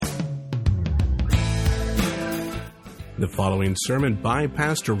The following sermon by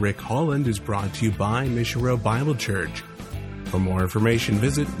Pastor Rick Holland is brought to you by Mission Road Bible Church. For more information,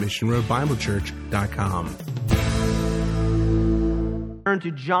 visit missionroadbiblechurch.com. Turn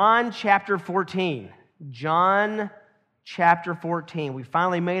to John chapter 14. John chapter 14. We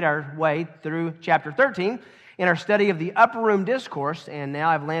finally made our way through chapter 13 in our study of the Upper Room Discourse, and now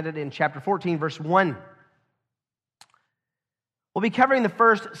I've landed in chapter 14, verse 1. We'll be covering the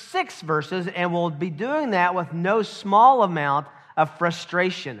first 6 verses, and we'll be doing that with no small amount of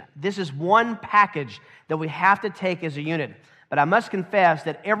frustration. This is one package that we have to take as a unit. But I must confess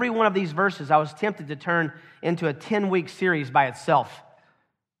that every one of these verses I was tempted to turn into a 10-week series by itself.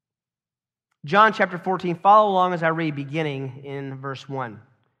 John chapter 14, follow along as I read, beginning in verse 1.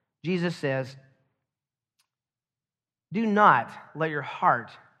 Jesus says, "Do not let your heart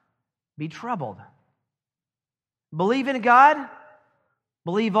be troubled. Believe in God,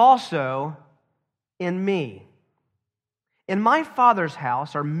 believe also in me. In my Father's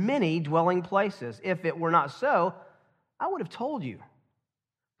house are many dwelling places. If it were not so, I would have told you.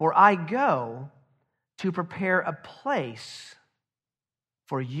 For I go to prepare a place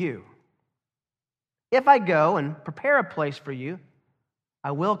for you. If I go and prepare a place for you,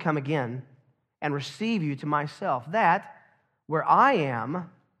 I will come again and receive you to myself, that where I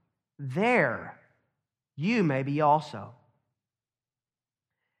am, there you may be also.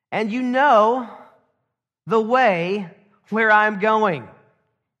 And you know the way where I'm going."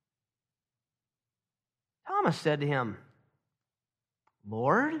 Thomas said to him,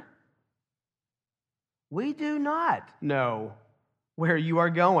 "Lord, we do not know where you are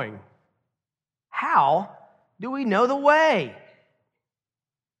going. How do we know the way?"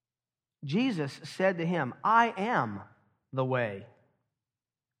 Jesus said to him, "I am the way,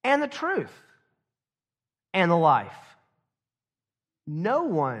 and the truth, and the life. No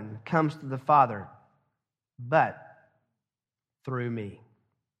one comes to the Father but through me."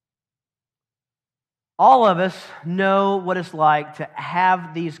 All of us know what it's like to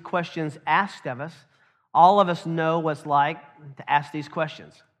have these questions asked of us. All of us know what it's like to ask these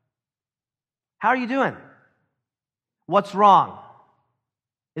questions. How are you doing? What's wrong?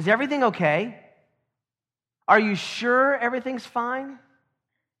 Is everything okay? Are you sure everything's fine?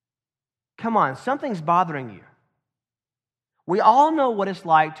 Come on, something's bothering you. We all know what it's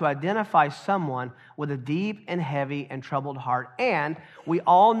like to identify someone with a deep and heavy and troubled heart, and we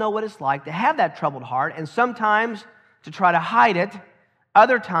all know what it's like to have that troubled heart, and sometimes to try to hide it,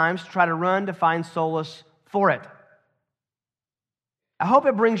 other times to try to run to find solace for it. I hope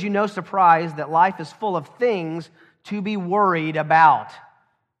it brings you no surprise that life is full of things to be worried about.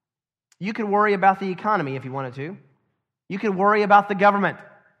 You could worry about the economy if you wanted to. You could worry about the government.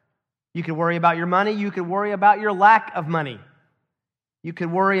 You could worry about your money. You could worry about your lack of money. You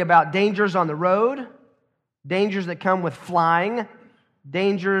could worry about dangers on the road, dangers that come with flying,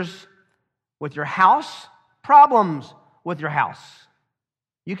 dangers with your house, problems with your house.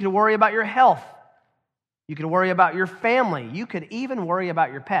 You could worry about your health. You could worry about your family. You could even worry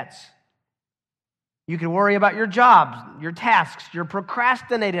about your pets. You could worry about your jobs, your tasks, your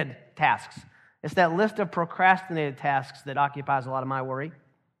procrastinated tasks. It's that list of procrastinated tasks that occupies a lot of my worry.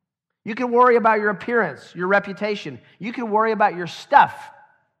 You can worry about your appearance, your reputation. You can worry about your stuff.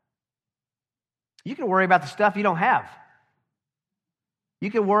 You can worry about the stuff you don't have. You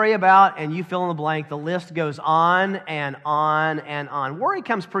can worry about, and you fill in the blank, the list goes on and on and on. Worry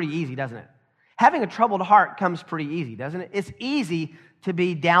comes pretty easy, doesn't it? Having a troubled heart comes pretty easy, doesn't it? It's easy to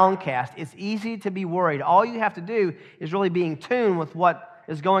be downcast. It's easy to be worried. All you have to do is really be in tune with what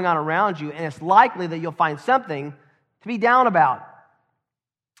is going on around you, and it's likely that you'll find something to be down about.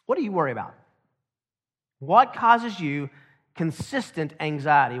 What do you worry about? What causes you consistent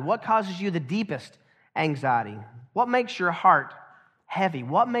anxiety? What causes you the deepest anxiety? What makes your heart heavy?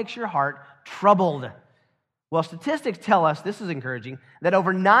 What makes your heart troubled? Well, statistics tell us, this is encouraging, that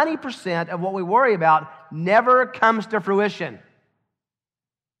over 90% of what we worry about never comes to fruition.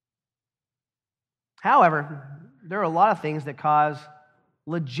 However, there are a lot of things that cause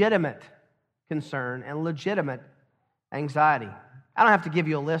legitimate concern and legitimate anxiety. I don't have to give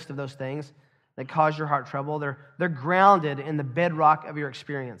you a list of those things that cause your heart trouble. They're grounded in the bedrock of your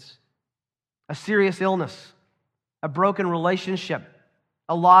experience. A serious illness, a broken relationship,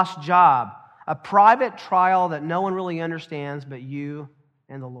 a lost job, a private trial that no one really understands but you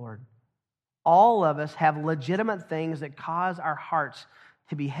and the Lord. All of us have legitimate things that cause our hearts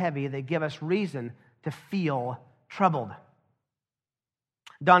to be heavy, that give us reason to feel troubled.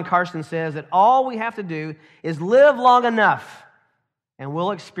 Don Carson says that all we have to do is live long enough and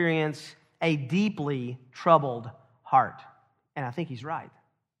we'll experience a deeply troubled heart. And I think he's right.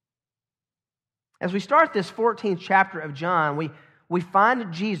 As we start this 14th chapter of John, we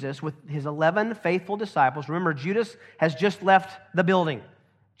find Jesus with his 11 faithful disciples. Remember, Judas has just left the building.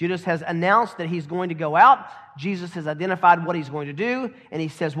 Judas has announced that he's going to go out. Jesus has identified what he's going to do, and he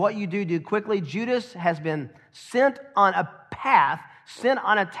says, what you do quickly. Judas has been sent on a path, sent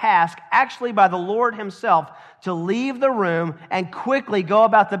on a task, actually by the Lord himself, to leave the room and quickly go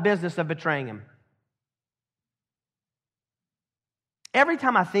about the business of betraying him. Every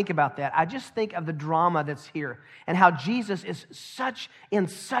time I think about that, I just think of the drama that's here and how Jesus is in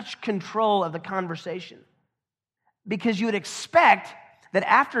such control of the conversation. Because you would expect that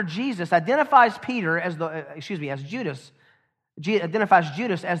after Jesus identifies Judas identifies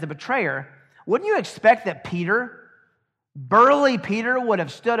Judas as the betrayer, wouldn't you expect that burly Peter, would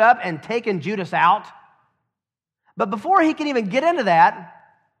have stood up and taken Judas out? But before he can even get into that,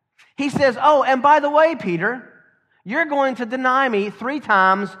 he says, oh, and by the way, Peter, you're going to deny me 3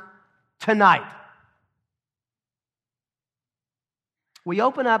 times tonight. We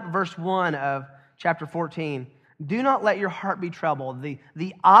open up verse 1 of chapter 14. Do not let your heart be troubled.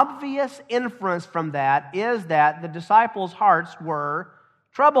 The obvious inference from that is that the disciples' hearts were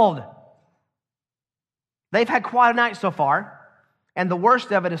troubled. They've had quite a night so far, and the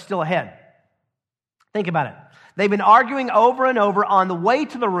worst of it is still ahead. Think about it. They've been arguing over and over on the way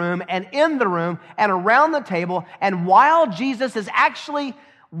to the room and in the room and around the table, and while Jesus is actually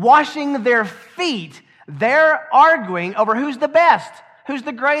washing their feet, they're arguing over who's the best, who's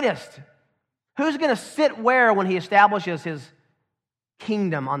the greatest, who's going to sit where when he establishes his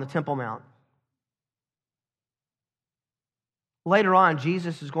kingdom on the Temple Mount. Later on,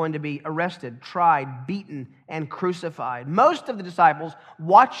 Jesus is going to be arrested, tried, beaten, and crucified. Most of the disciples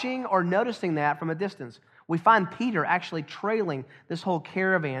watching or noticing that from a distance. We find Peter actually trailing this whole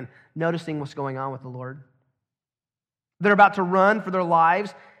caravan, noticing what's going on with the Lord. They're about to run for their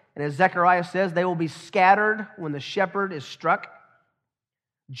lives, and as Zechariah says, they will be scattered when the shepherd is struck.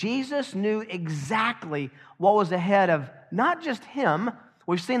 Jesus knew exactly what was ahead of not just him.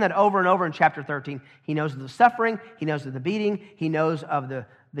 We've seen that over and over in chapter 13. He knows of the suffering. He knows of the beating. He knows of the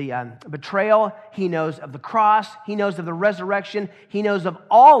betrayal. He knows of the cross. He knows of the resurrection. He knows of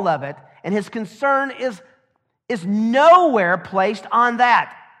all of it. And his concern is nowhere placed on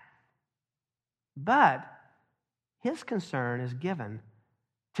that. But his concern is given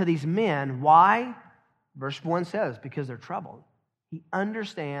to these men. Why? Verse 1 says, because they're troubled. He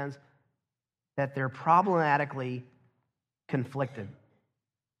understands that they're problematically conflicted.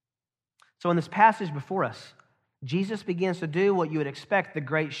 So in this passage before us, Jesus begins to do what you would expect the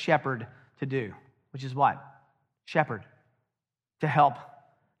great shepherd to do, which is what? Shepherd. To help,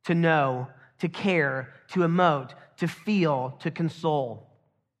 to know, to care, to emote, to feel, to console.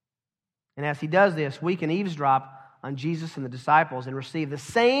 And as he does this, we can eavesdrop on Jesus and the disciples and receive the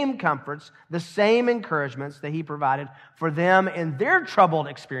same comforts, the same encouragements that he provided for them in their troubled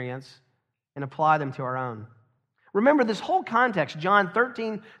experience and apply them to our own. Remember, this whole context, John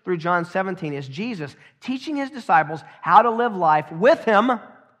 13 through John 17, is Jesus teaching his disciples how to live life with him,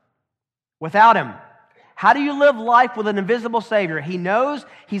 without him. How do you live life with an invisible Savior? He knows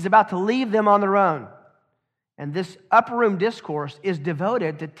he's about to leave them on their own. And this upper room discourse is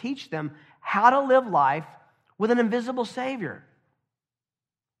devoted to teach them how to live life with an invisible Savior.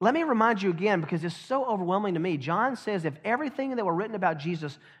 Let me remind you again, because it's so overwhelming to me. John says if everything that were written about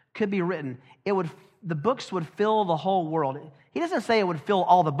Jesus could be written, the books would fill the whole world. He doesn't say it would fill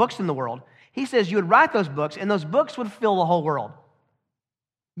all the books in the world. He says you would write those books, and those books would fill the whole world.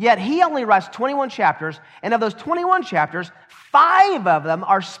 Yet he only writes 21 chapters, and of those 21 chapters, 5 of them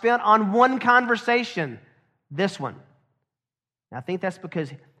are spent on one conversation, this one. And I think that's because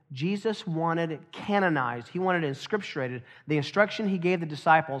Jesus wanted canonized, he wanted inscripturated the instruction he gave the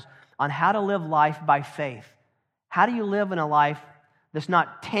disciples on how to live life by faith. How do you live in a life that's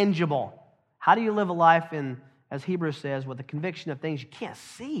not tangible? How do you live a life in, as Hebrews says, with the conviction of things you can't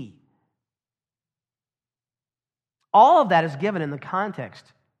see? All of that is given in the context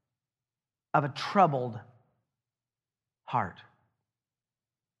of a troubled heart.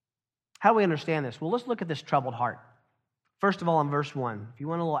 How do we understand this? Well, let's look at this troubled heart. First of all, in verse 1, if you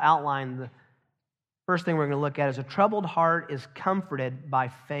want a little outline, the first thing we're going to look at is a troubled heart is comforted by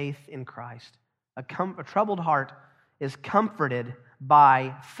faith in Christ. A troubled heart is comforted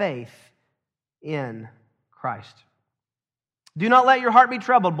by faith in Christ. Do not let your heart be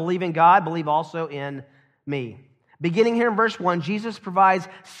troubled. Believe in God, believe also in me. Beginning here in verse 1, Jesus provides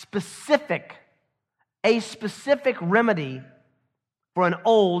a specific remedy for an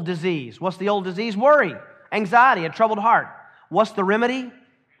old disease. What's the old disease? Worry, anxiety, a troubled heart. What's the remedy?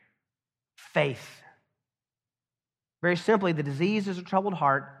 Faith. Very simply, the disease is a troubled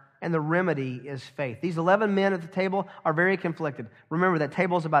heart. and the remedy is faith. These 11 men at the table are very conflicted. Remember, that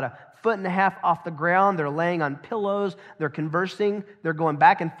table is about 1.5 feet off the ground. They're laying on pillows. They're conversing. They're going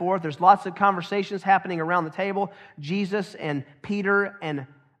back and forth. There's lots of conversations happening around the table. Jesus and Peter and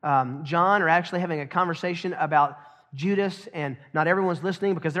John are actually having a conversation about Judas, and not everyone's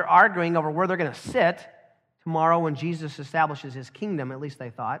listening because they're arguing over where they're going to sit tomorrow when Jesus establishes his kingdom, at least they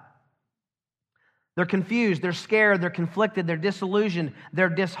thought. They're confused, they're scared, they're conflicted, they're disillusioned, they're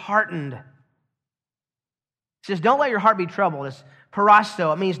disheartened. It says, don't let your heart be troubled. It's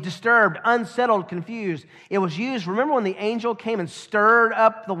parasto. It means disturbed, unsettled, confused. It was used, remember when the angel came and stirred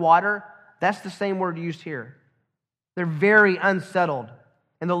up the water? That's the same word used here. They're very unsettled.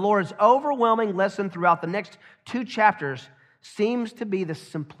 And the Lord's overwhelming lesson throughout the next 2 chapters seems to be the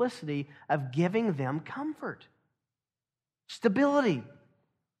simplicity of giving them comfort, stability,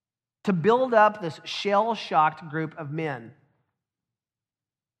 to build up this shell-shocked group of men.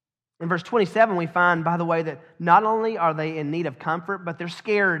 In verse 27, we find, by the way, that not only are they in need of comfort, but they're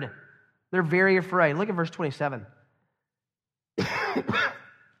scared. They're very afraid. Look at verse 27.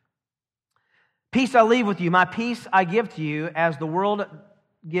 Peace I leave with you, my peace I give to you, as the world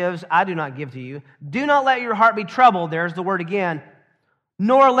gives, I do not give to you. Do not let your heart be troubled, there's the word again,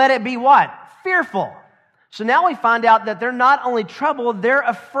 nor let it be what? Fearful. So now we find out that they're not only troubled, they're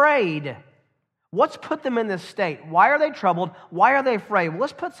afraid. What's put them in this state? Why are they troubled? Why are they afraid? Well,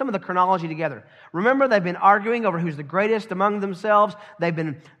 let's put some of the chronology together. Remember, they've been arguing over who's the greatest among themselves. They've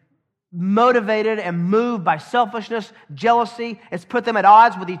been motivated and moved by selfishness, jealousy. It's put them at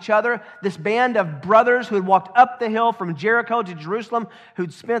odds with each other. This band of brothers who had walked up the hill from Jericho to Jerusalem,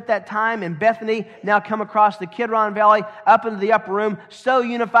 who'd spent that time in Bethany, now come across the Kidron Valley, up into the upper room, so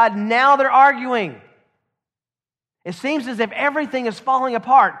unified. Now they're arguing. It seems as if everything is falling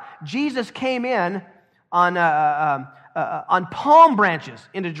apart. Jesus came in on palm branches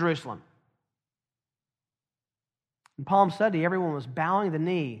into Jerusalem. In Palm Sunday, everyone was bowing the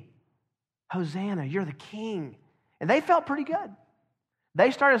knee. Hosanna, you're the king. And they felt pretty good. They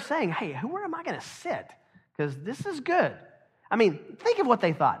started saying, hey, where am I going to sit? Because this is good. I mean, think of what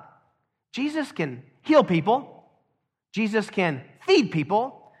they thought. Jesus can heal people. Jesus can feed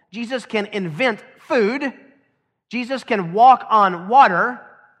people. Jesus can invent food. Jesus can walk on water.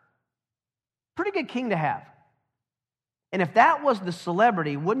 Pretty good king to have. And if that was the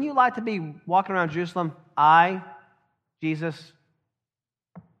celebrity, wouldn't you like to be walking around Jerusalem? I, Jesus,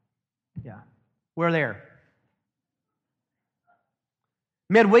 yeah, we're there.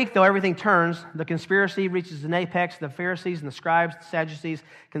 Midweek, though, everything turns. The conspiracy reaches an apex. The Pharisees and the scribes, the Sadducees,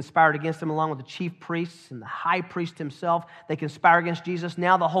 conspired against him along with the chief priests and the high priest himself. They conspire against Jesus.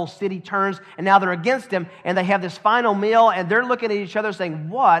 Now the whole city turns, and now they're against him, and they have this final meal, and they're looking at each other saying,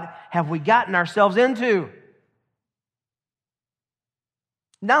 what have we gotten ourselves into?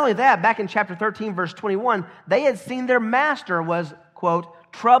 Not only that, back in chapter 13, verse 21, they had seen their master was, quote,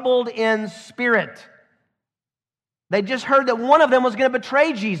 troubled in spirit. They just heard that one of them was going to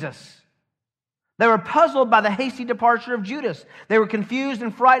betray Jesus. They were puzzled by the hasty departure of Judas. They were confused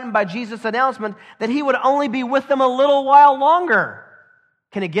and frightened by Jesus' announcement that he would only be with them a little while longer.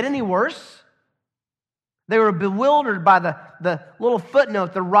 Can it get any worse? They were bewildered by the little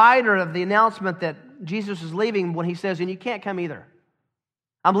footnote, the writer of the announcement that Jesus is leaving when he says, and you can't come either.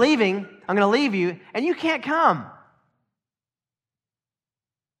 I'm leaving, I'm going to leave you, and you can't come.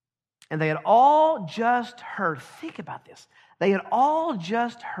 And they had all just heard, think about this, they had all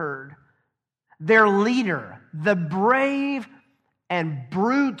just heard their leader, the brave and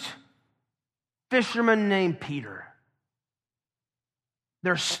brute fisherman named Peter,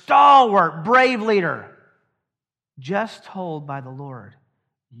 their stalwart, brave leader, just told by the Lord,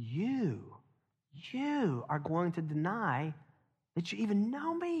 you are going to deny that you even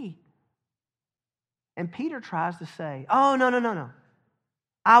know me. And Peter tries to say, oh, no.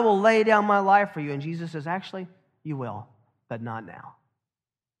 I will lay down my life for you. And Jesus says, actually, you will, but not now.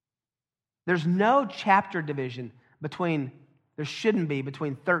 There's no chapter division there shouldn't be,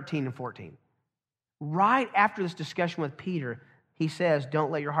 between 13 and 14. Right after this discussion with Peter, he says,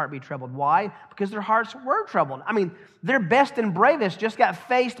 don't let your heart be troubled. Why? Because their hearts were troubled. I mean, their best and bravest just got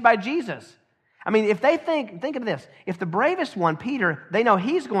faced by Jesus. I mean, if they think of this, if the bravest one, Peter, they know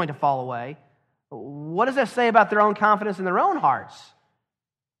he's going to fall away, what does that say about their own confidence in their own hearts?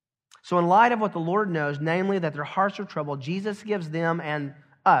 So in light of what the Lord knows, namely that their hearts are troubled, Jesus gives them and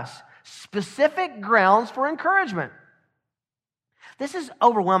us specific grounds for encouragement. This is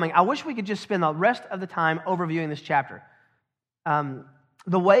overwhelming. I wish we could just spend the rest of the time overviewing this chapter.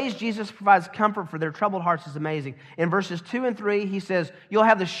 The ways Jesus provides comfort for their troubled hearts is amazing. In verses 2 and 3, he says, you'll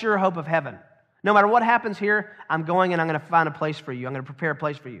have the sure hope of heaven. No matter what happens here, I'm going and I'm going to find a place for you. I'm going to prepare a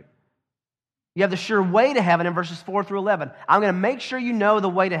place for you. You have the sure way to heaven in verses 4 through 11. I'm going to make sure you know the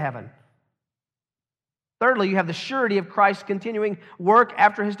way to heaven. Thirdly, you have the surety of Christ's continuing work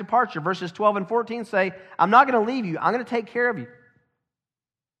after his departure. Verses 12 and 14 say, I'm not going to leave you. I'm going to take care of you.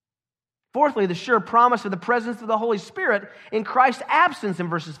 Fourthly, the sure promise of the presence of the Holy Spirit in Christ's absence in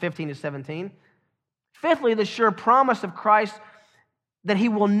verses 15 to 17. Fifthly, the sure promise of Christ that he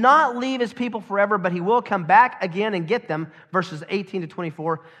will not leave his people forever, but he will come back again and get them, verses 18 to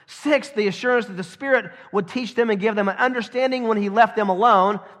 24. Sixth, the assurance that the Spirit would teach them and give them an understanding when he left them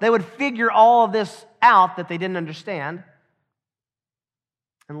alone. They would figure all of this out that they didn't understand.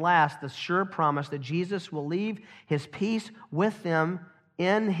 And last, the sure promise that Jesus will leave his peace with them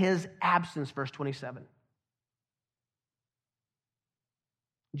in his absence, verse 27.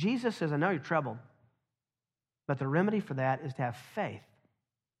 Jesus says, I know you're troubled, but the remedy for that is to have faith.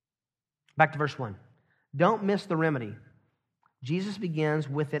 Back to verse 1. Don't miss the remedy. Jesus begins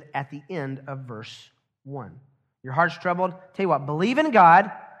with it at the end of verse 1. Your heart's troubled? Tell you what, believe in God,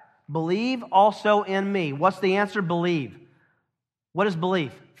 believe also in me. What's the answer? Believe. What is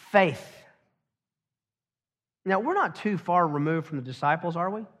belief? Faith. Now, we're not too far removed from the disciples, are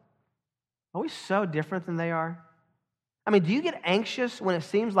we? Are we so different than they are? I mean, do you get anxious when it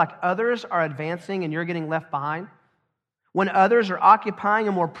seems like others are advancing and you're getting left behind? When others are occupying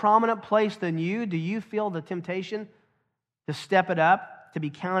a more prominent place than you, do you feel the temptation to step it up, to be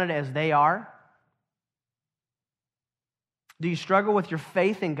counted as they are? Do you struggle with your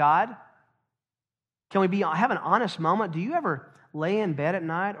faith in God? Can we have an honest moment? Do you ever lay in bed at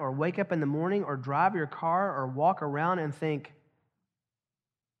night or wake up in the morning or drive your car or walk around and think,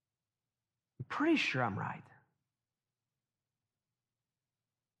 I'm pretty sure I'm right?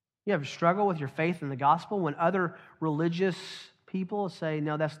 You ever struggle with your faith in the gospel when other religious people say,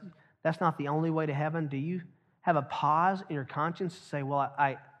 no, that's not the only way to heaven? Do you have a pause in your conscience to say, well,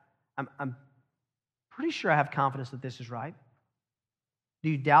 I'm pretty sure I have confidence that this is right? Do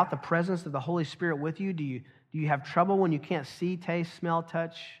you doubt the presence of the Holy Spirit with you? Do you have trouble when you can't see, taste, smell,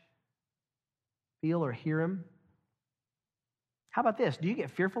 touch, feel, or hear him? How about this? Do you get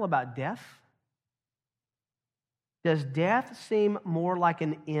fearful about death? Does death seem more like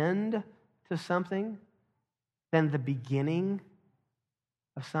an end to something than the beginning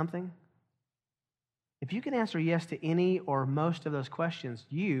of something? If you can answer yes to any or most of those questions,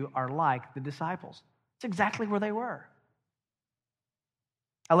 you are like the disciples. It's exactly where they were.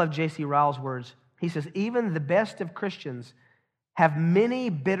 I love J.C. Ryle's words. He says, even the best of Christians have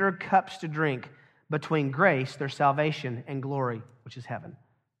many bitter cups to drink between grace, their salvation, and glory, which is heaven.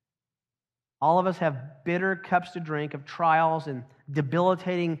 All of us have bitter cups to drink of trials and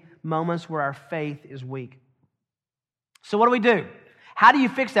debilitating moments where our faith is weak. So what do we do? How do you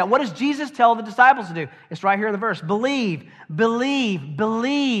fix that? What does Jesus tell the disciples to do? It's right here in the verse. Believe, believe,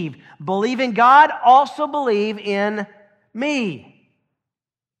 believe. Believe in God, also believe in me.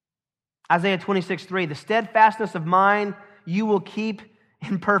 Isaiah 26:3, the steadfastness of mind you will keep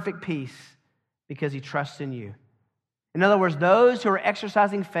in perfect peace because he trusts in you. In other words, those who are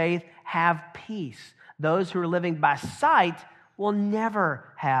exercising faith have peace. Those who are living by sight will never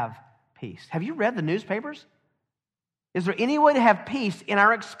have peace. Have you read the newspapers? Is there any way to have peace in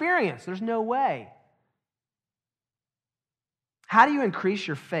our experience? There's no way. How do you increase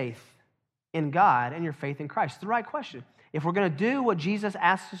your faith in God and your faith in Christ? It's the right question. If we're going to do what Jesus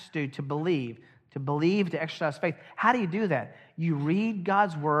asks us to do, to believe, to exercise faith, how do you do that? You read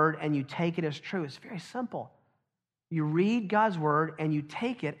God's word and you take it as true. It's very simple. You read God's word and you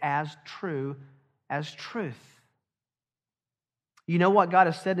take it as true, as truth. You know what God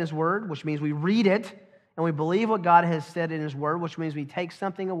has said in his word, which means we read it, and we believe what God has said in his word, which means we take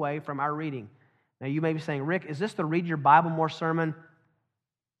something away from our reading. Now you may be saying, Rick, is this the Read Your Bible More sermon?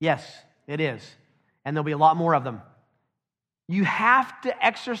 Yes, it is. And there'll be a lot more of them. You have to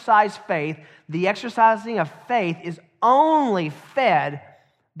exercise faith. The exercising of faith is only fed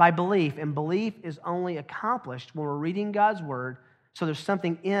by belief, and belief is only accomplished when we're reading God's word, so there's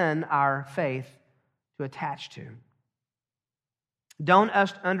something in our faith to attach to. Don't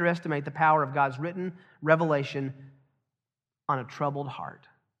underestimate the power of God's written revelation on a troubled heart.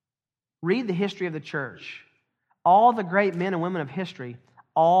 Read the history of the church. All the great men and women of history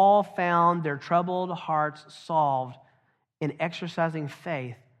all found their troubled hearts solved in exercising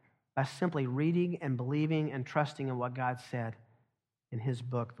faith by simply reading and believing and trusting in what God said in his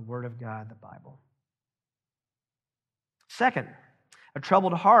book, the Word of God, the Bible. Second, a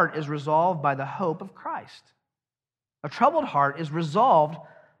troubled heart is resolved by the hope of Christ. A troubled heart is resolved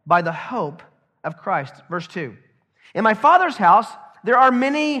by the hope of Christ. Verse 2, in my Father's house there are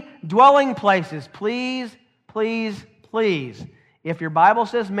many dwelling places. Please, please, please. If your Bible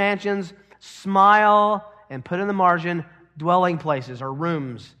says mansions, smile and put in the margin dwelling places or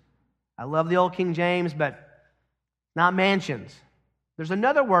rooms. I love the old King James, but not mansions. There's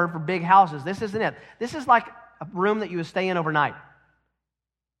another word for big houses. This isn't it. This is like a room that you would stay in overnight.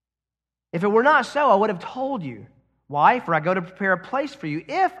 If it were not so, I would have told you. Why? For I go to prepare a place for you.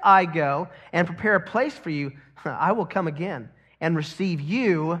 If I go and prepare a place for you, I will come again and receive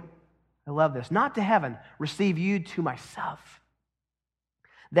you. I love this. Not to heaven, receive you to myself.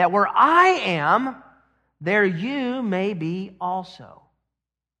 That where I am, there you may be also.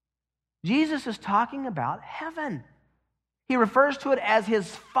 Jesus is talking about heaven. He refers to it as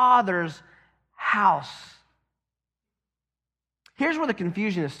his Father's house. Here's where the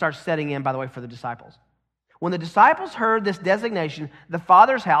confusion starts setting in, by the way, for the disciples. When the disciples heard this designation, the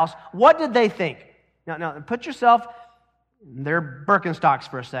Father's house, what did they think? Now, put yourself in their Birkenstocks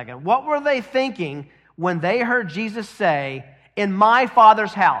for a second. What were they thinking when they heard Jesus say, in my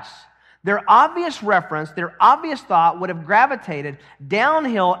Father's house? Their obvious reference, their obvious thought would have gravitated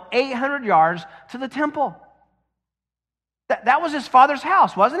downhill 800 yards to the temple. That was his Father's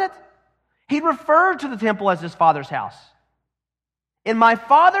house, wasn't it? He referred to the temple as his Father's house. In my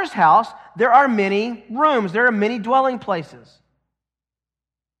Father's house, there are many rooms. There are many dwelling places.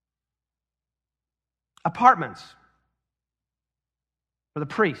 Apartments for the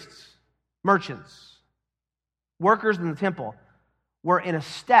priests, merchants, workers in the temple were in a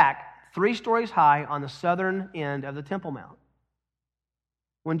stack 3 stories high on the southern end of the Temple Mount.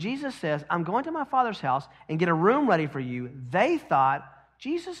 When Jesus says, I'm going to my Father's house and get a room ready for you, they thought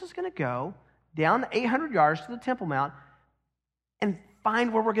Jesus is going to go down the 800 yards to the Temple Mount and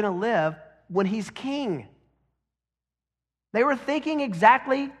find where we're going to live when he's king. They were thinking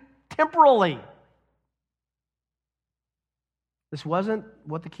exactly temporally. This wasn't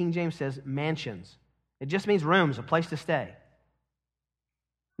what the King James says, mansions. It just means rooms, a place to stay.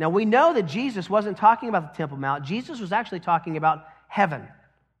 Now, we know that Jesus wasn't talking about the Temple Mount. Jesus was actually talking about heaven.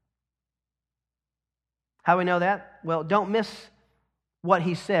 How do we know that? Well, don't miss what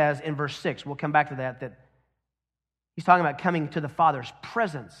he says in verse 6. We'll come back to that he's talking about coming to the Father's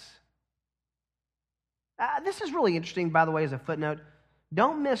presence. This is really interesting, by the way, as a footnote.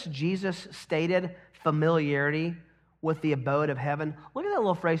 Don't miss Jesus' stated familiarity with the abode of heaven. Look at that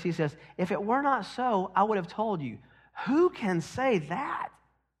little phrase. He says, if it were not so, I would have told you. Who can say that?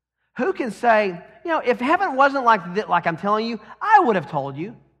 Who can say, if heaven wasn't like I'm telling you, I would have told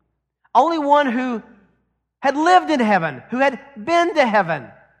you. Only one who had lived in heaven, who had been to heaven.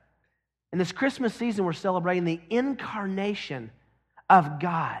 In this Christmas season, we're celebrating the incarnation of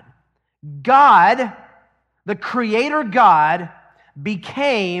God. God, the Creator God,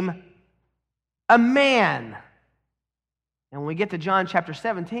 became a man. And when we get to John chapter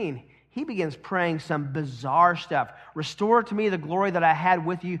 17, he begins praying some bizarre stuff. Restore to me the glory that I had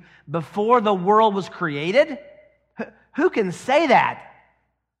with you before the world was created. Who can say that?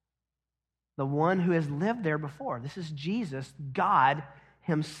 The one who has lived there before. This is Jesus, God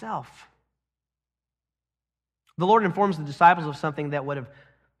himself. The Lord informs the disciples of something that would have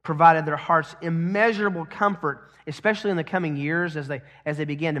provided their hearts immeasurable comfort, especially in the coming years as they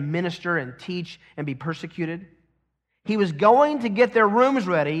began to minister and teach and be persecuted. He was going to get their rooms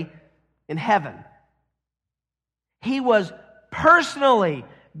ready in heaven. He was personally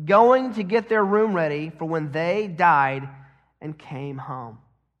going to get their room ready for when they died and came home.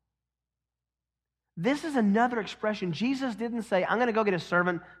 This is another expression. Jesus didn't say, I'm going to go get a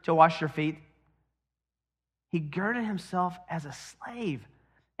servant to wash your feet. He girded himself as a slave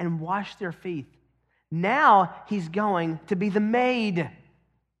and washed their feet. Now he's going to be the maid.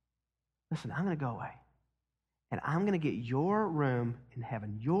 Listen, I'm going to go away. And I'm going to get your room in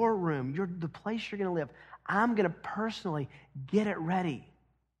heaven, your room, the place you're going to live. I'm going to personally get it ready.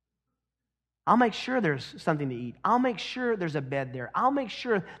 I'll make sure there's something to eat. I'll make sure there's a bed there. I'll make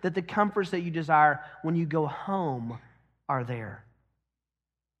sure that the comforts that you desire when you go home are there.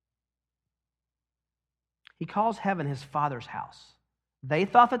 He calls heaven his Father's house. They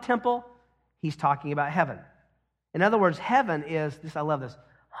thought the temple, he's talking about heaven. In other words, heaven is, I love this,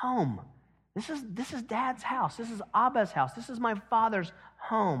 home. This is Dad's house. This is Abba's house. This is my Father's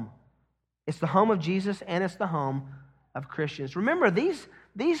home. It's the home of Jesus and it's the home of Christians. Remember, these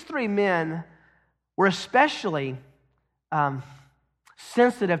 3 men were especially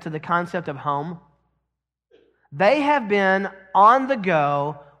sensitive to the concept of home. They have been on the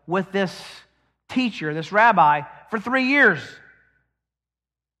go with this teacher, this rabbi, for 3 years.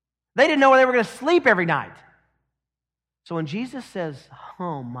 They didn't know where they were going to sleep every night. So when Jesus says,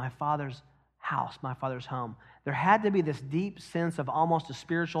 home, my Father's house, my Father's home. There had to be this deep sense of almost a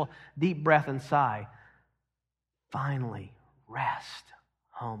spiritual deep breath and sigh. Finally, rest,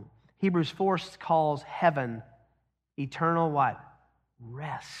 home. Hebrews 4 calls heaven eternal what?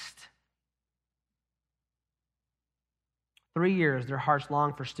 Rest. 3 years, their hearts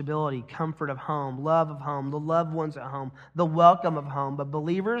long for stability, comfort of home, love of home, the loved ones at home, the welcome of home. But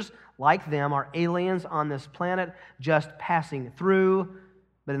believers, like them, are aliens on this planet, just passing through.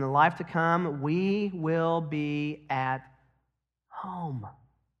 But in the life to come, we will be at home.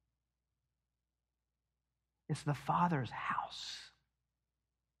 It's the Father's house.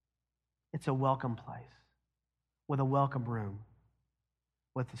 It's a welcome place with a welcome room,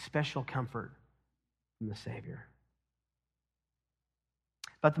 with a special comfort from the Savior.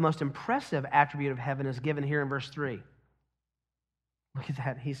 But the most impressive attribute of heaven is given here in verse 3. Look at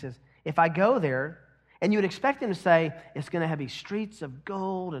that. He says, if I go there, and you would expect him to say, it's going to have these streets of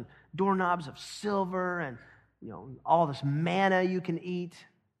gold and doorknobs of silver and all this manna you can eat.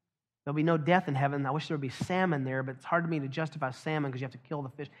 There'll be no death in heaven. I wish there would be salmon there, but it's hard to me to justify salmon because you have to kill the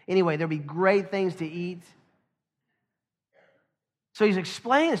fish. Anyway, there'll be great things to eat. So he's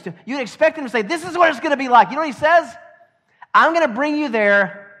explaining this to him. You'd expect him to say, this is what it's going to be like. You know what he says? I'm going to bring you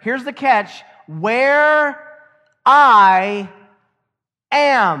there, here's the catch, where I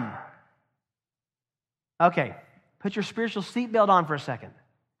am. Okay, put your spiritual seatbelt on for a second.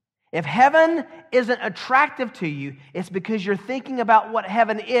 If heaven isn't attractive to you, it's because you're thinking about what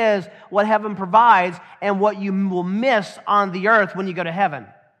heaven is, what heaven provides, and what you will miss on the earth when you go to heaven.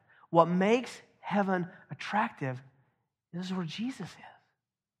 What makes heaven attractive is where Jesus is.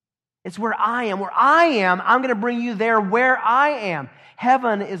 It's where I am. Where I am, I'm going to bring you there where I am.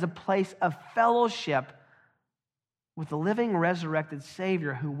 Heaven is a place of fellowship with the living, resurrected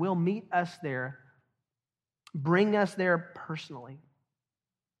Savior who will meet us there, bring us there personally.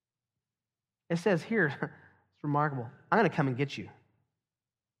 It says here, it's remarkable, I'm going to come and get you.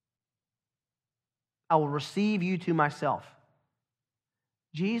 I will receive you to myself.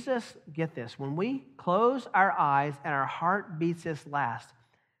 Jesus, get this, when we close our eyes and our heart beats its last,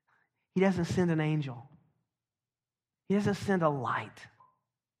 He doesn't send an angel. He doesn't send a light.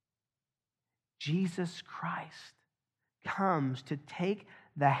 Jesus Christ comes to take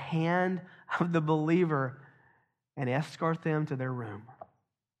the hand of the believer and escort them to their room.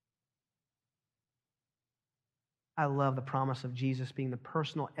 I love the promise of Jesus being the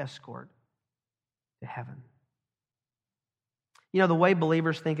personal escort to heaven. You know, the way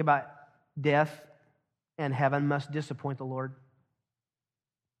believers think about death and heaven must disappoint the Lord.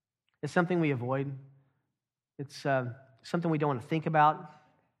 It's something we avoid. It's something we don't want to think about.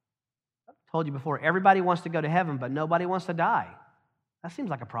 I've told you before, everybody wants to go to heaven, but nobody wants to die. That seems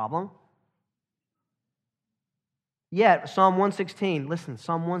like a problem. Yet, Psalm 116, listen,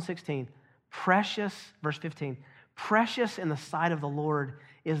 Psalm 116, precious, verse 15, precious in the sight of the Lord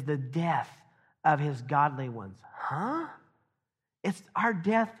is the death of his godly ones. Huh? It's our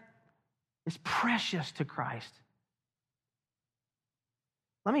death is precious to Christ.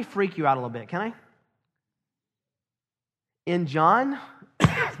 Let me freak you out a little bit, can I? In John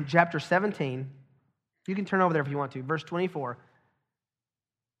chapter 17, you can turn over there if you want to, verse 24.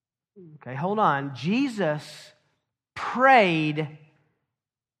 Okay, hold on. Jesus prayed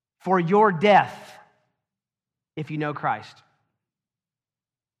for your death if you know Christ.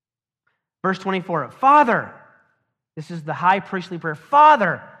 Verse 24, Father, this is the high priestly prayer,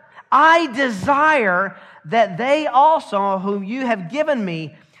 Father, I desire that they also, whom you have given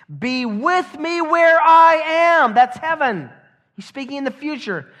me, be with me where I am. That's heaven. He's speaking in the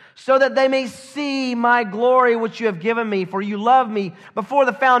future. So that they may see my glory which you have given me, for you loved me before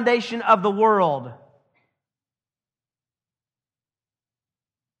the foundation of the world.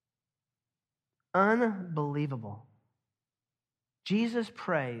 Unbelievable. Jesus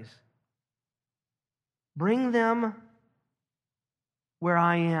prays, bring them where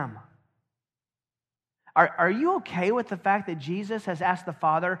I am. Are you okay with the fact that Jesus has asked the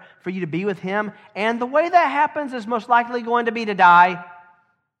Father for you to be with him? And the way that happens is most likely going to be to die.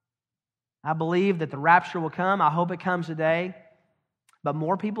 I believe that the rapture will come. I hope it comes today. But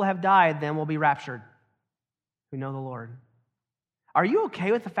more people have died than will be raptured who know the Lord. Are you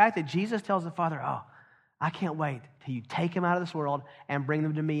okay with the fact that Jesus tells the Father, oh, I can't wait till you take them out of this world and bring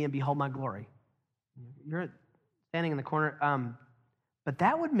them to me and behold my glory? You're standing in the corner. But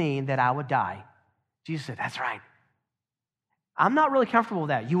that would mean that I would die. Jesus said, that's right. I'm not really comfortable with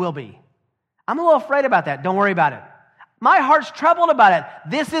that. You will be. I'm a little afraid about that. Don't worry about it. My heart's troubled about it.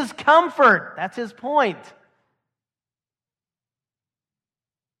 This is comfort. That's his point.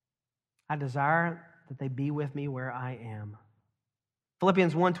 I desire that they be with me where I am.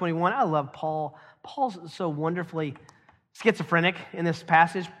 Philippians 1:21, I love Paul. Paul's so wonderfully schizophrenic in this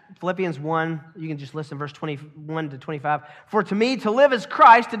passage. Philippians 1, you can just listen, verse 21 to 25. For to me, to live is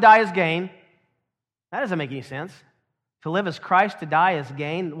Christ, to die is gain. That doesn't make any sense. To live is Christ, to die is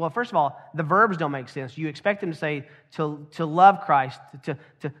gain. Well, first of all, the verbs don't make sense. You expect him to say to love Christ,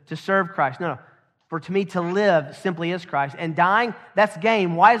 to serve Christ. No. For to me, to live simply is Christ. And dying, that's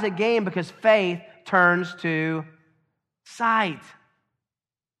gain. Why is it gain? Because faith turns to sight.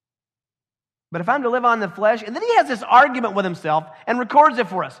 But if I'm to live on the flesh, and then he has this argument with himself and records it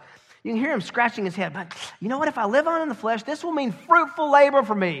for us. You can hear him scratching his head. But you know what? If I live on in the flesh, this will mean fruitful labor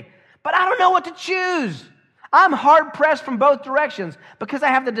for me. But I don't know what to choose. I'm hard-pressed from both directions because I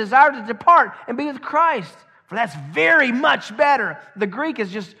have the desire to depart and be with Christ. For that's very much better. The Greek is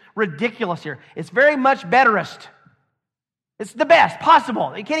just ridiculous here. It's very much betterest. It's the best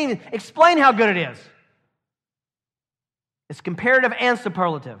possible. You can't even explain how good it is. It's comparative and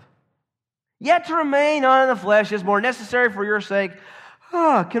superlative. Yet to remain on in the flesh is more necessary for your sake.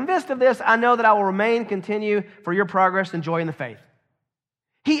 Convinced of this, I know that I will continue for your progress and joy in the faith.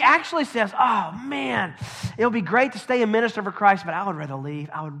 He actually says, oh man, it would be great to stay a minister for Christ, but I would rather leave.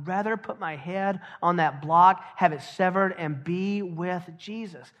 I would rather put my head on that block, have it severed, and be with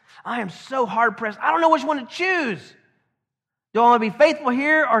Jesus. I am so hard-pressed. I don't know which one to choose. Do I want to be faithful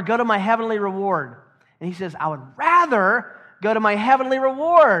here or go to my heavenly reward? And he says, I would rather go to my heavenly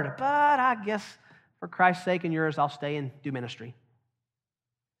reward, but I guess for Christ's sake and yours, I'll stay and do ministry.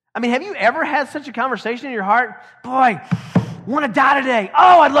 I mean, have you ever had such a conversation in your heart? Boy, want to die today.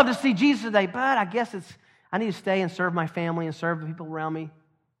 Oh, I'd love to see Jesus today, but I guess I need to stay and serve my family and serve the people around me.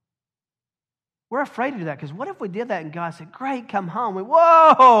 We're afraid to do that because what if we did that and God said, great, come home.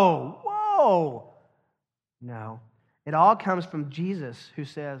 Whoa. No. It all comes from Jesus who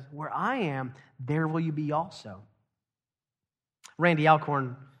says, where I am, there will you be also. Randy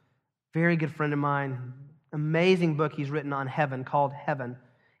Alcorn, very good friend of mine, amazing book he's written on heaven called Heaven.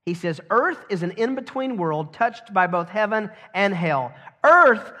 He says, earth is an in-between world touched by both heaven and hell.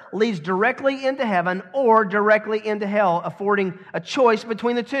 Earth leads directly into heaven or directly into hell, affording a choice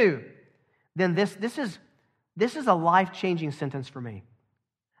between the two. Then this is a life-changing sentence for me.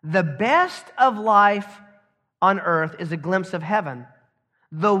 The best of life on earth is a glimpse of heaven.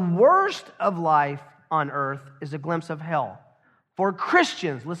 The worst of life on earth is a glimpse of hell. For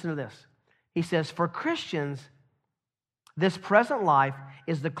Christians, listen to this. He says, for Christians, this present life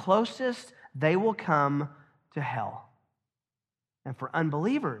is the closest they will come to hell. And for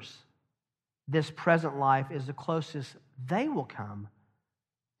unbelievers, this present life is the closest they will come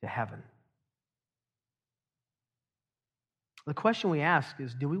to heaven. The question we ask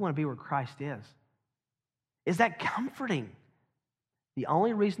is, do we want to be where Christ is? Is that comforting? The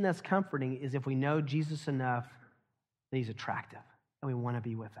only reason that's comforting is if we know Jesus enough that he's attractive and we want to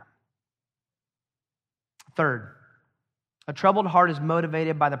be with him. Third, a troubled heart is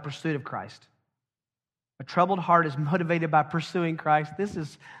motivated by the pursuit of Christ. A troubled heart is motivated by pursuing Christ. This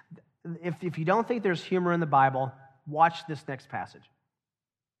is, if you don't think there's humor in the Bible, watch this next passage.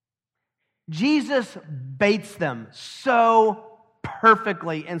 Jesus baits them so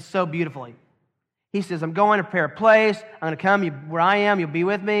perfectly and so beautifully. He says, I'm going to prepare a place. I'm going to come where I am. You'll be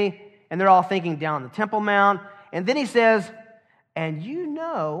with me. And they're all thinking down the Temple Mount. And then he says, and you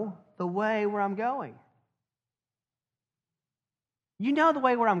know the way where I'm going. You know the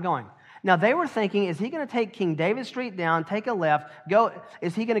way where I'm going. Now, they were thinking, is he going to take King David Street down, take a left, go?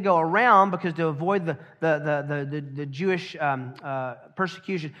 Is he going to go around because to avoid the Jewish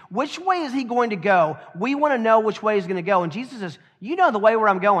persecution? Which way is he going to go? We want to know which way he's going to go. And Jesus says, you know the way where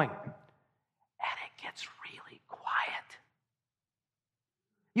I'm going. And it gets really quiet.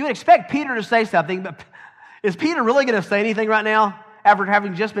 You would expect Peter to say something, but is Peter really going to say anything right now after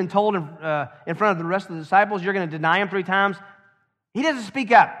having just been told in front of the rest of the disciples, you're going to deny him 3 times? He doesn't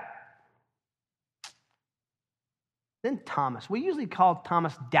speak up. Then Thomas. We usually call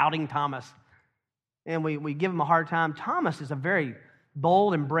Thomas Doubting Thomas. And we give him a hard time. Thomas is a very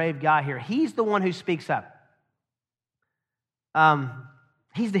bold and brave guy here. He's the one who speaks up.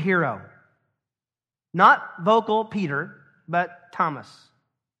 He's the hero. Not vocal Peter, but Thomas.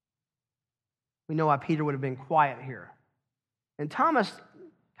 We know why Peter would have been quiet here. And Thomas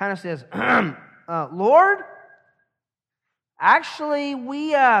kind of says, Lord, actually,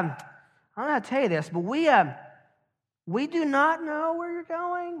 I don't know how to tell you this, but we do not know where you're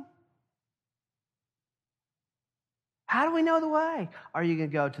going. How do we know the way? Are you going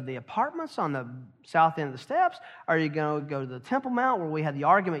to go to the apartments on the south end of the steps? Are you going to go to the Temple Mount where we had the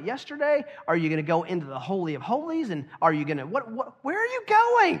argument yesterday? Are you going to go into the Holy of Holies? And are you going to, where are you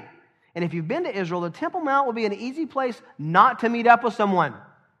going? And if you've been to Israel, the Temple Mount will be an easy place not to meet up with someone.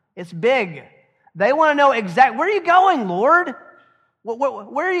 It's big. They want to know exactly, where are you going, Lord?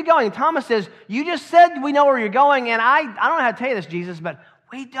 Where are you going? Thomas says, you just said we know where you're going, and I don't know how to tell you this, Jesus, but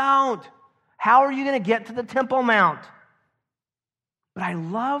we don't. How are you going to get to the Temple Mount? But I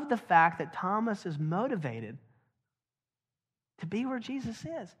love the fact that Thomas is motivated to be where Jesus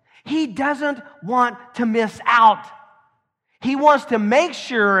is. He doesn't want to miss out. He wants to make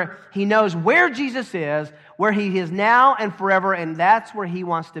sure he knows where Jesus is, where he is now and forever, and that's where he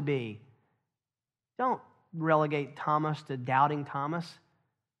wants to be. Don't relegate Thomas to doubting Thomas.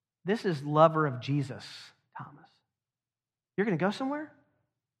 This is lover of Jesus, Thomas. You're going to go somewhere?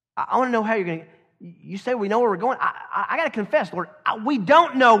 I want to know how you're going to. You say we know where we're going. I got to confess, Lord, we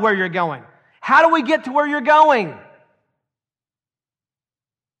don't know where you're going. How do we get to where you're going?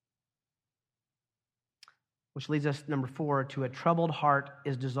 Which leads us, number 4, to a troubled heart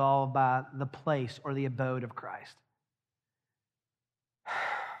is dissolved by the place or the abode of Christ.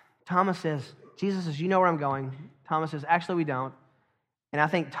 Thomas says, Jesus says, you know where I'm going. Thomas says, actually, we don't. And I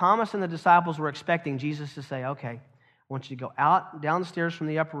think Thomas and the disciples were expecting Jesus to say, okay, I want you to go out, down the stairs from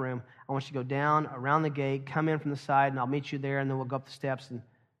the upper room. I want you to go down around the gate, come in from the side, and I'll meet you there, and then we'll go up the steps. And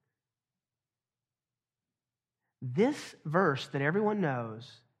this verse that everyone knows,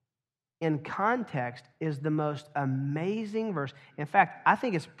 in context, is the most amazing verse. In fact, I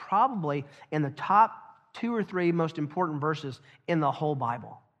think it's probably in the top 2 or 3 most important verses in the whole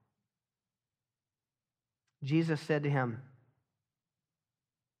Bible. Jesus said to him,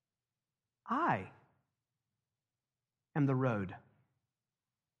 I am the road.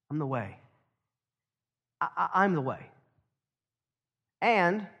 I'm the way. I'm the way.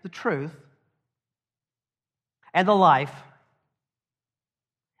 And the truth. And the life.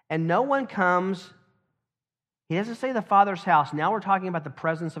 And no one comes, he doesn't say the Father's house. Now we're talking about the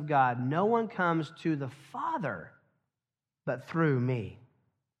presence of God. No one comes to the Father but through me.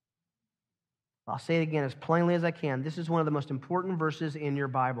 I'll say it again as plainly as I can. This is one of the most important verses in your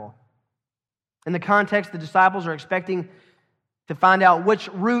Bible. In the context, the disciples are expecting to find out which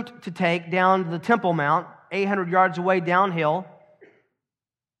route to take down the Temple Mount, 800 yards away downhill.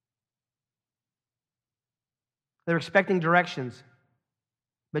 They're expecting directions.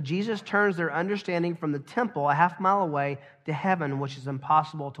 But Jesus turns their understanding from the temple a half mile away to heaven, which is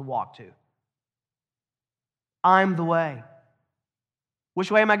impossible to walk to. I'm the way. Which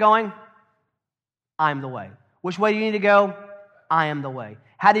way am I going? I'm the way. Which way do you need to go? I am the way.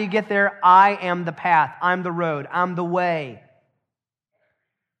 How do you get there? I am the path. I'm the road. I'm the way.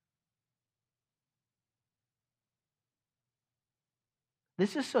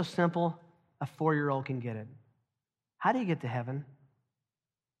 This is so simple, a 4-year-old can get it. How do you get to heaven?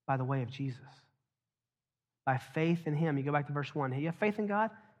 By the way of Jesus. By faith in Him. You go back to verse 1. Hey, you have faith in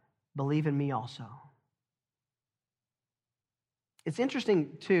God? Believe in me also. It's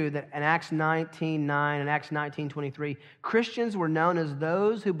interesting, too, that in Acts 19:9 and Acts 19:23, Christians were known as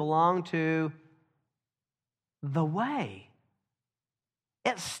those who belong to the way.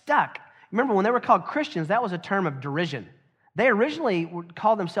 It stuck. Remember, when they were called Christians, that was a term of derision. They originally would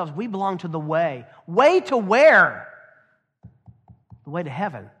call themselves, we belong to the way. Way to where? The way to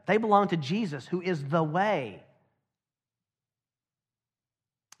heaven. They belong to Jesus, who is the way.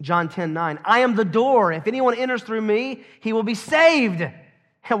 John 10:9, I am the door. If anyone enters through me, he will be saved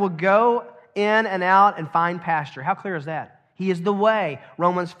and will go in and out and find pasture. How clear is that? He is the way.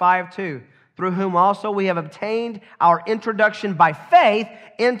 Romans 5:2, through whom also we have obtained our introduction by faith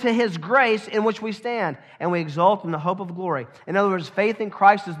into His grace in which we stand, and we exult in the hope of glory. In other words, faith in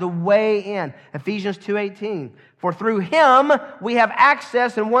Christ is the way in. Ephesians 2:18, for through Him we have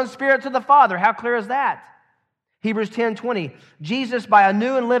access in one Spirit to the Father. How clear is that? Hebrews 10:20, Jesus by a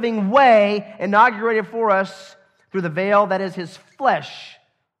new and living way inaugurated for us through the veil that is His flesh,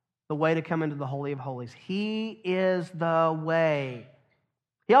 the way to come into the Holy of Holies. He is the way.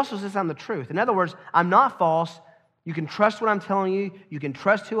 He also says I'm the truth. In other words, I'm not false. You can trust what I'm telling you. You can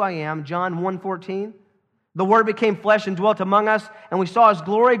trust who I am. John 1:14, the Word became flesh and dwelt among us, and we saw His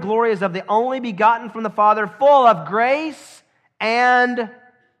glory. Glory is of the only begotten from the Father, full of grace and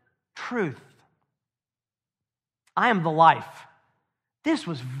truth. I am the life. This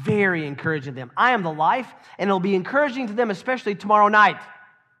was very encouraging to them. I am the life, and it'll be encouraging to them, especially tomorrow night.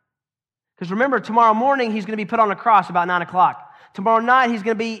 Because remember, tomorrow morning, He's going to be put on a cross about 9 o'clock. Tomorrow night, He's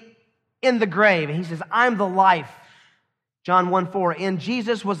going to be in the grave. And He says, I'm the life. John 1:4, in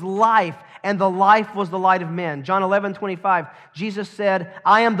Jesus was life, and the life was the light of men. John 11:25, Jesus said,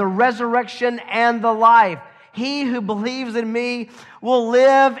 I am the resurrection and the life. He who believes in me will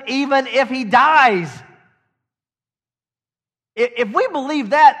live even if he dies. If we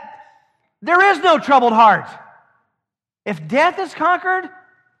believe that, There is no troubled heart. If death is conquered,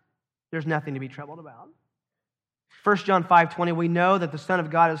 there's nothing to be troubled about. 1 John 5:20, we know that the Son of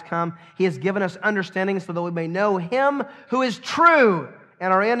God has come. He has given us understanding so that we may know Him who is true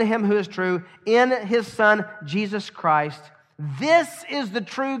and are in Him who is true, in His Son, Jesus Christ. This is the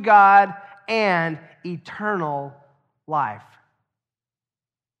true God and eternal life.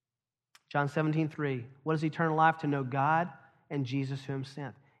 John 17:3, what is eternal life? To know God and Jesus whom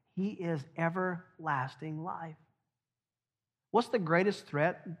sent. He is everlasting life. What's the greatest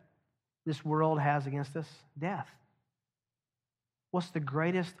threat this world has against us? Death. What's the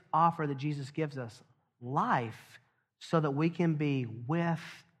greatest offer that Jesus gives us? Life, so that we can be with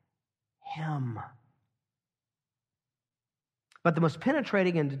Him. But the most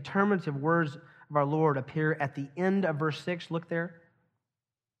penetrating and determinative words of our Lord appear at the end of verse 6. Look there.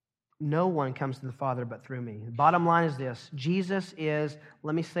 No one comes to the Father but through me. The bottom line is this. Jesus is,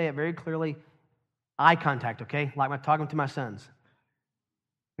 let me say it very clearly, eye contact, okay? Like I'm talking to my sons.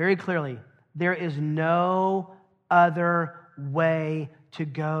 Very clearly, there is no other way to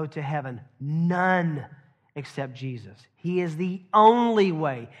go to heaven. None except Jesus. He is the only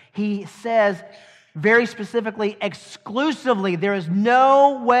way. He says very specifically, exclusively, there is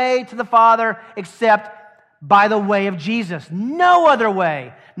no way to the Father except by the way of Jesus. No other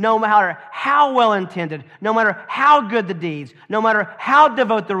way. No matter how well-intended, no matter how good the deeds, no matter how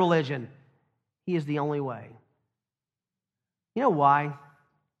devout the religion, He is the only way. You know why?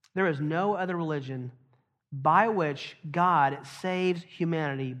 There is no other religion by which God saves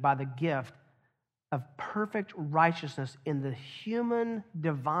humanity by the gift of perfect righteousness in the human,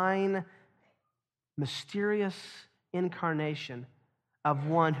 divine, mysterious incarnation of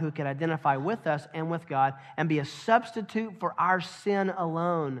one who can identify with us and with God and be a substitute for our sin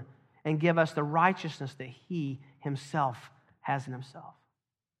alone and give us the righteousness that He Himself has in Himself.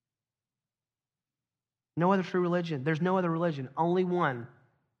 No other true religion. There's no other religion. Only one.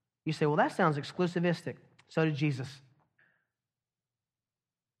 You say, well, that sounds exclusivistic. So did Jesus.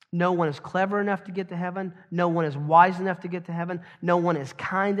 No one is clever enough to get to heaven. No one is wise enough to get to heaven. No one is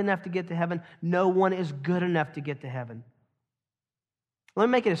kind enough to get to heaven. No one is good enough to get to heaven. Let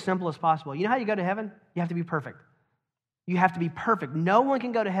me make it as simple as possible. You know how you go to heaven? You have to be perfect. You have to be perfect. No one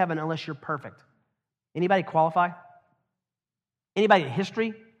can go to heaven unless you're perfect. Anybody qualify? Anybody in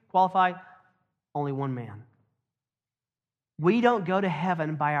history qualify? Only one man. We don't go to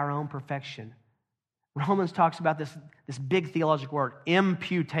heaven by our own perfection. Romans talks about this big theological word,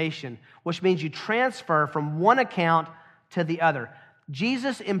 imputation, which means you transfer from one account to the other.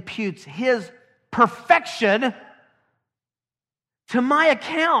 Jesus imputes His perfection to my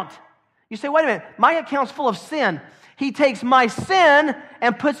account. You say, wait a minute, my account's full of sin. He takes my sin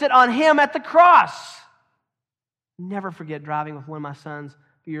and puts it on Him at the cross. Never forget driving with one of my sons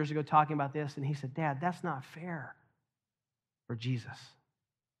a few years ago talking about this, and he said, Dad, that's not fair for Jesus.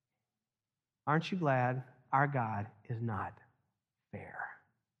 Aren't you glad our God is not fair?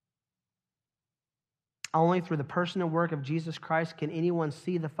 Only through the person and work of Jesus Christ can anyone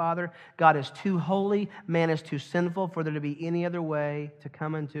see the Father. God is too holy, man is too sinful for there to be any other way to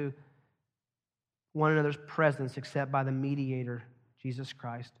come into one another's presence except by the mediator, Jesus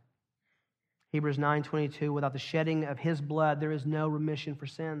Christ. Hebrews 9:22, without the shedding of His blood, there is no remission for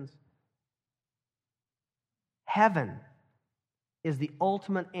sins. Heaven is the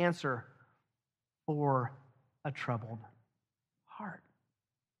ultimate answer for a troubled heart.